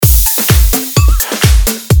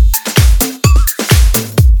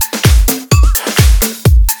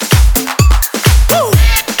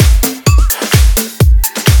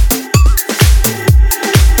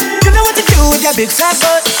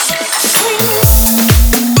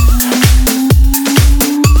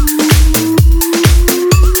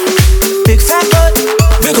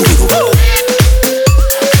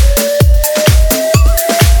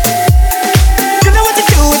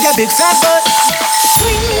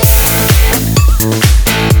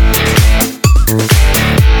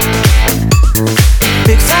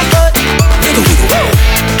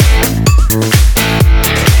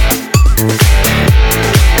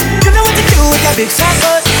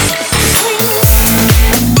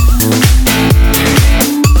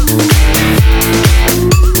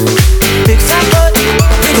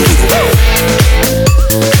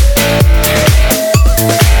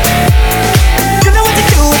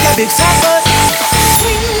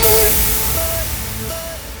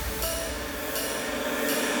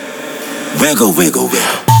Wiggle, wiggle,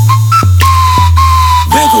 wiggle.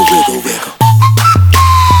 Wiggle, wiggle, wiggle.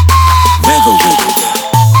 Wiggle, wiggle, wiggle.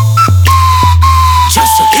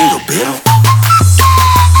 Just a little bit.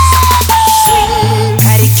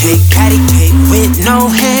 Patty cake with no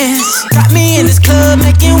hands. Got me in this club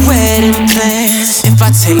making wedding plans. If I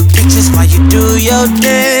take pictures while you do your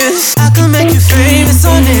dance, I can make you famous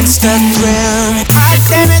on Instagram. God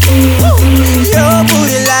damn it, woo. Your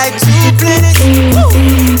booty like 2 planets. Woo.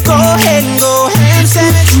 Go ahead and go ham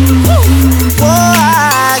sandwich. Woo. Whoa,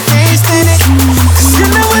 I can't stand it. 'Cause you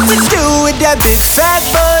know what to do with that big fat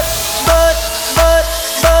butt.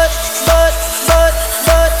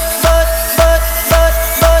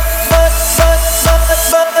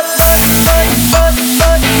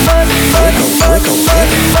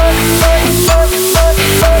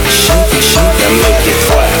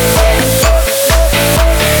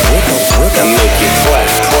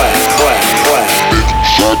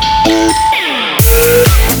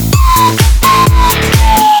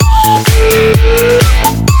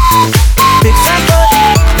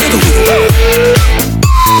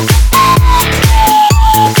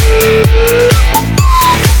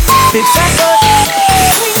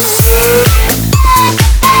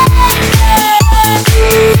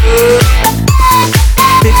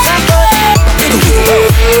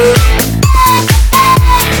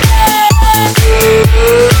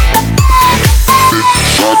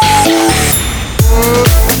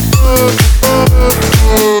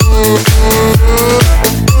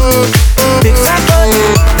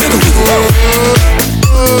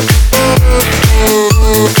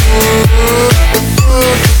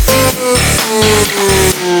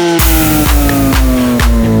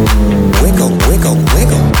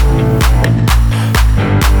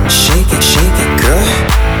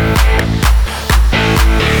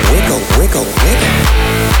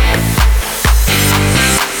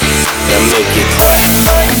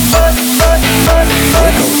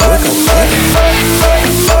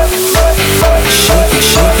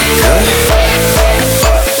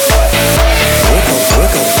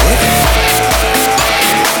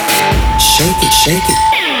 Shake it.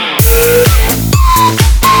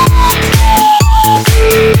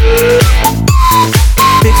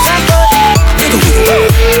 Big fat butt. Wiggle, wiggle.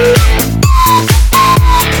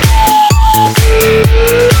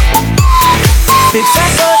 Big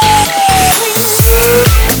fat butt.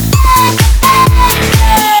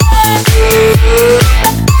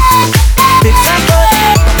 Big fat butt.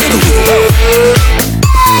 Wiggle, wiggle.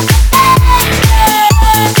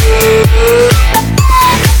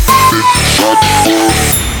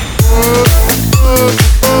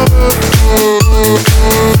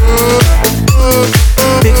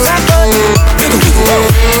 Big fat butt. Wiggle, wiggle.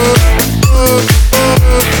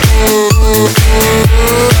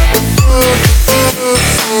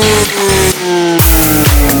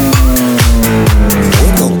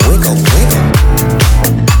 Wiggle, wiggle, wiggle.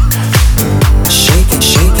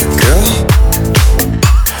 Shake it, girl.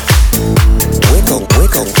 Wiggle,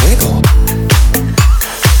 wiggle, wiggle.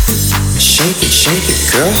 Shake it,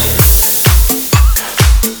 girl.